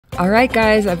Alright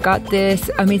guys, I've got this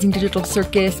Amazing Digital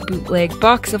Circus bootleg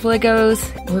box of Legos.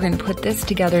 We're going to put this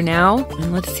together now,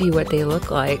 and let's see what they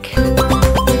look like.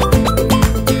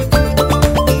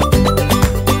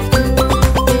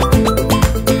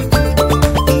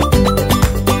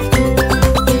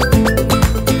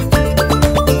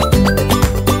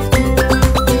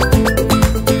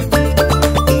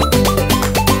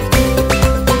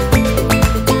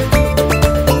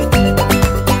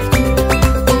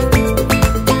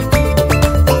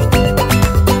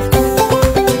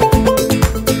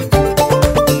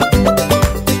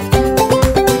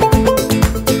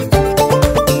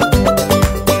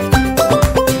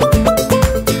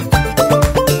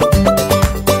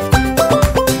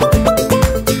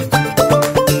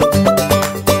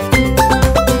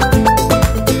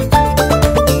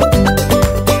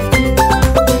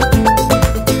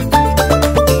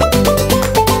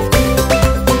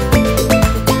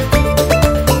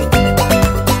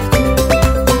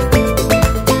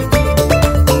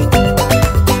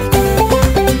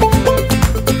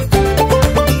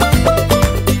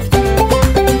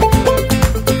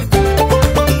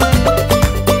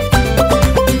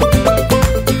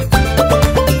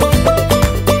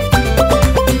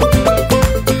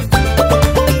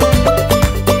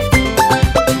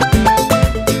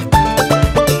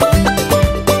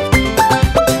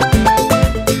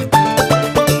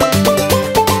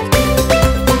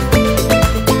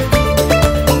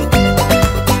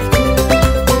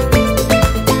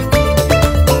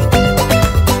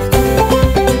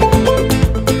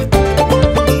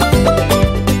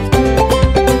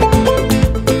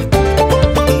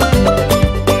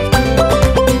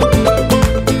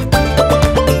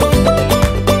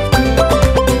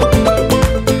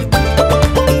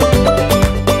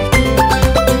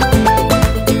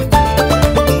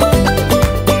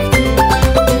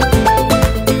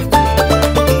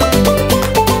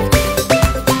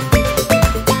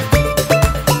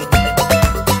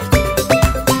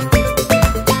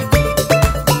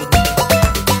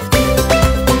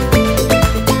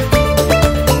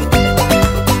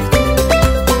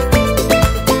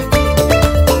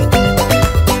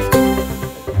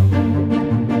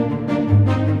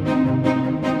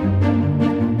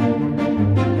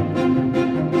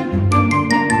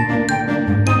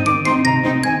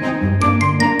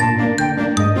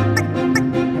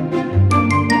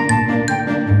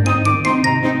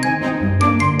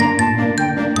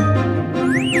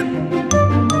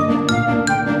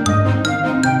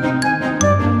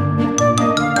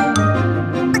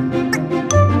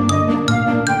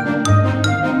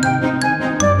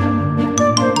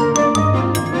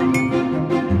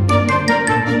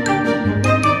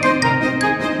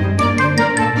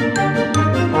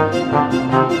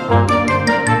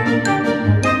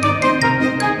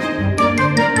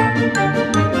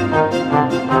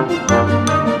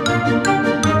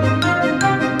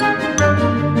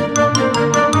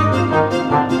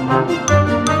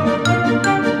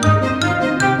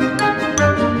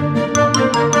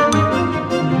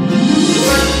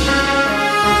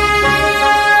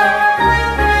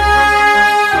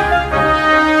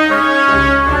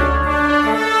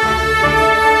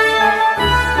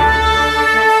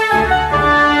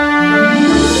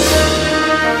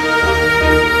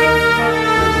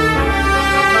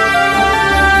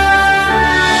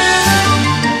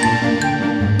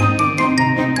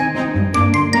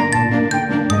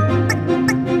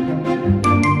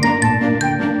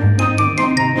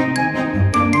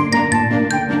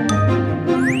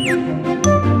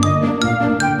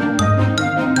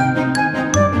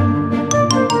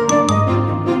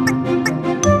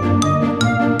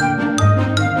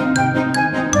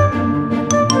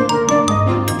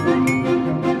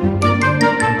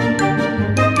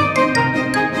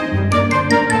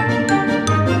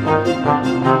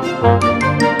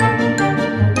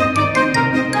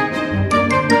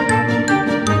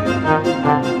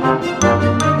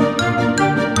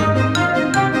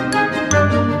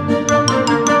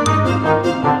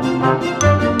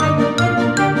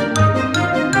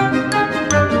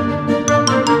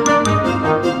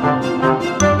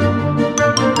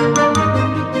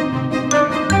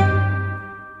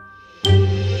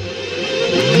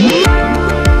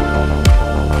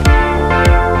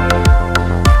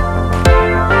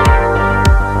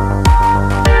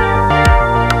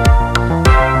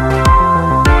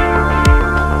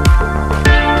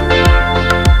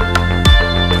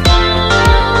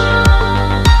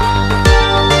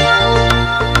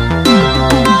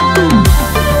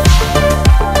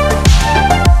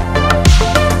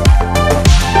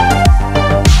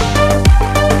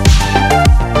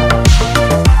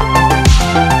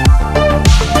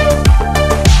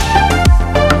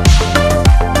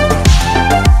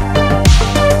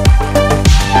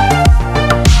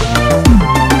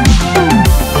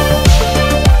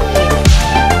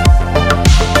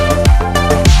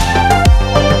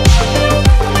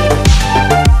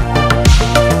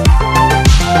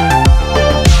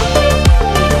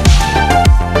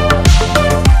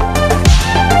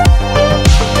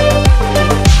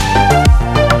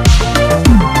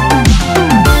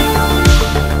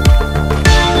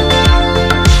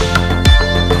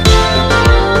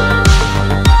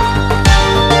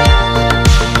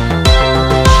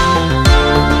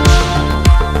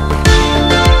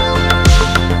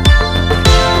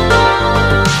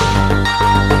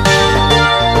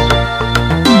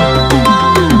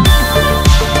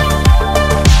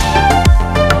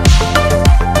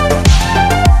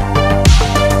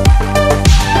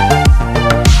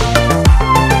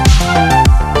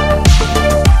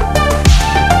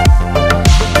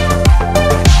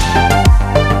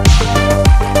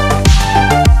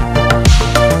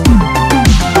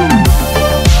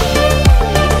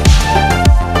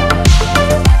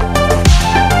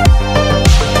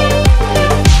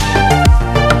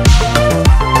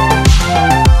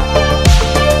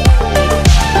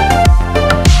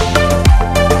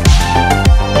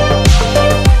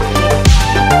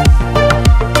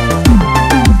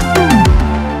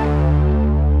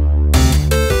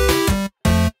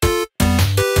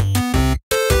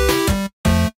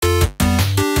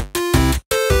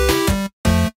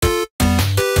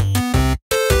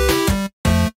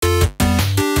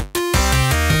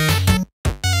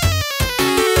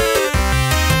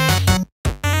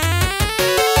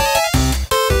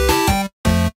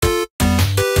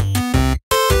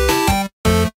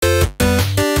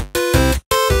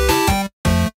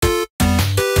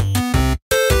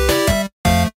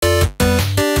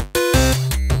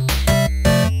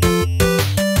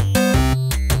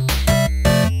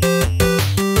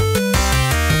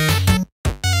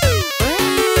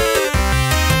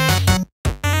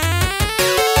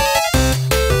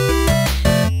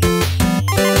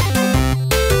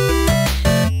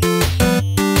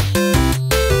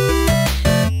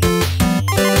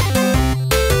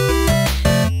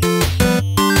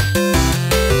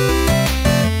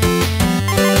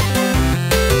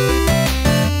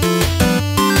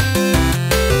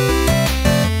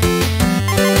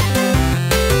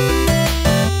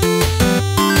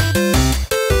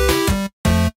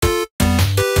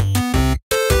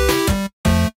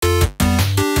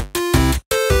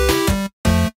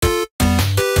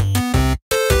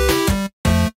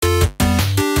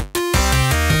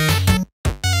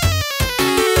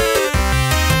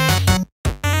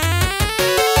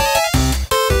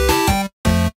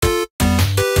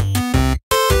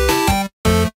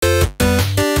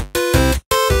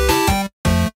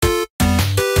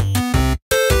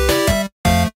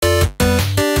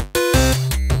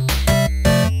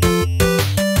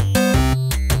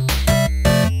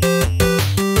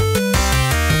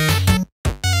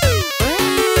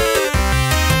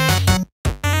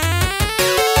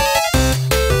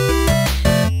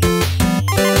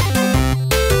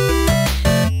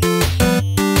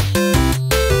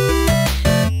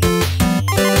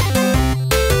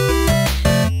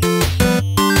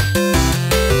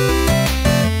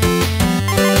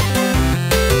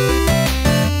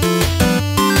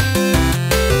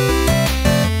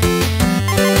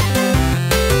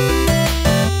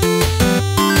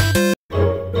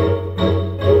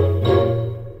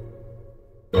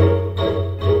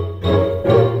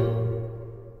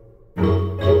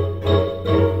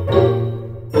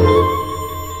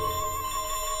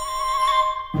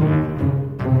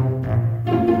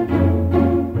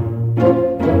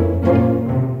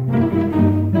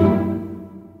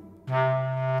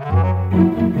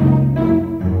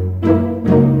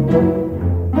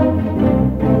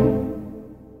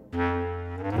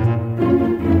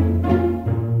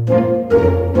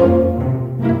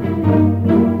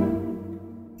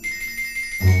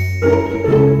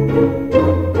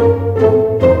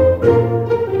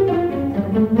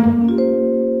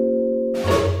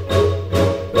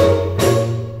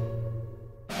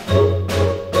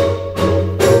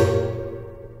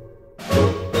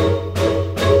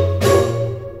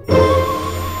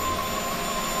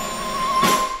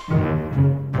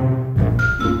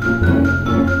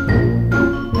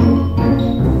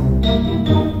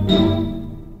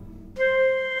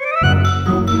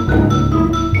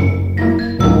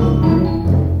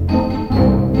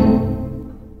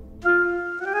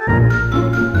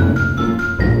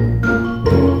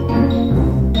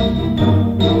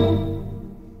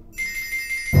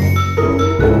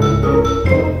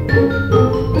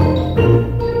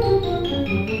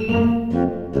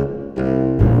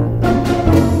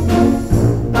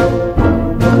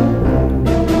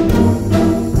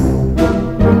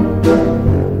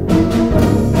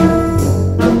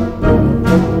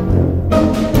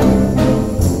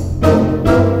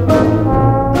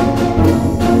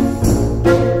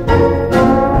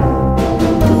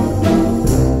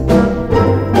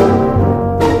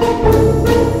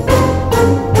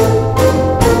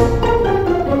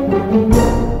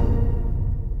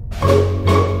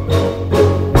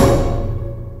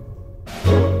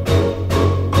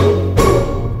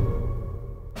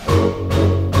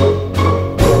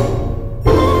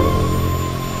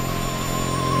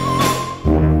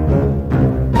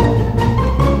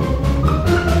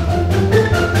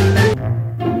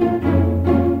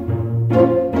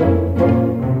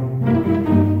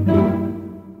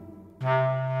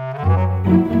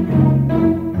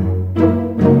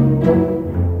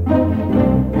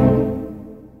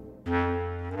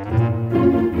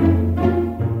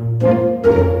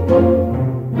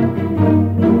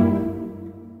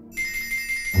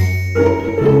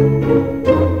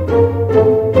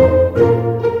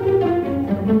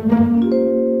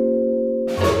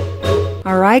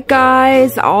 Alright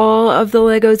guys, all of the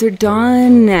Legos are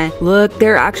done. Look,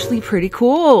 they're actually pretty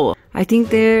cool. I think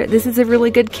this is a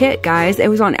really good kit, guys. It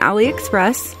was on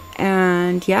AliExpress,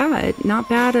 and yeah, not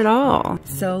bad at all.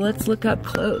 So let's look up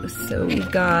close. So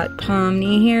we've got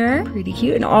Pomni here, pretty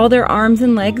cute, and all their arms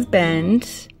and legs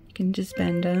bend. You can just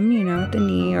bend them, you know, at the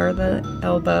knee or the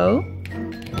elbow.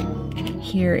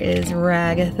 Here is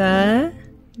Ragatha.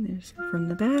 There's her from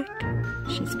the back.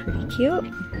 She's pretty cute.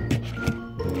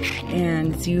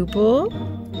 And Zubul.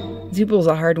 Zubul's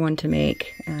a hard one to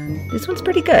make, and this one's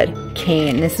pretty good.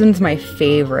 Kane, this one's my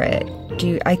favorite.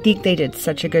 Dude, I think they did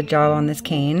such a good job on this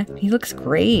Kane. He looks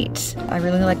great. I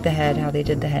really like the head, how they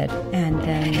did the head. And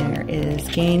then there is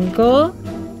Gangle.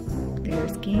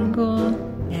 There's Gangle.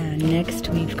 And next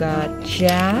we've got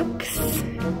Jax.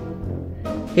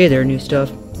 Hey there, new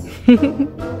stuff.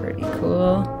 Pretty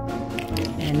cool.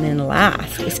 And then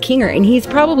last is Kinger, and he's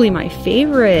probably my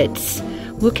favorite.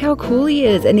 Look how cool he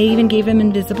is. And they even gave him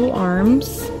invisible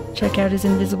arms. Check out his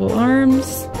invisible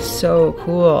arms. So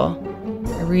cool.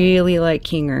 I really like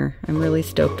Kinger. I'm really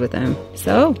stoked with him.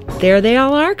 So there they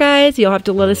all are, guys. You'll have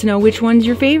to let us know which one's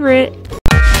your favorite.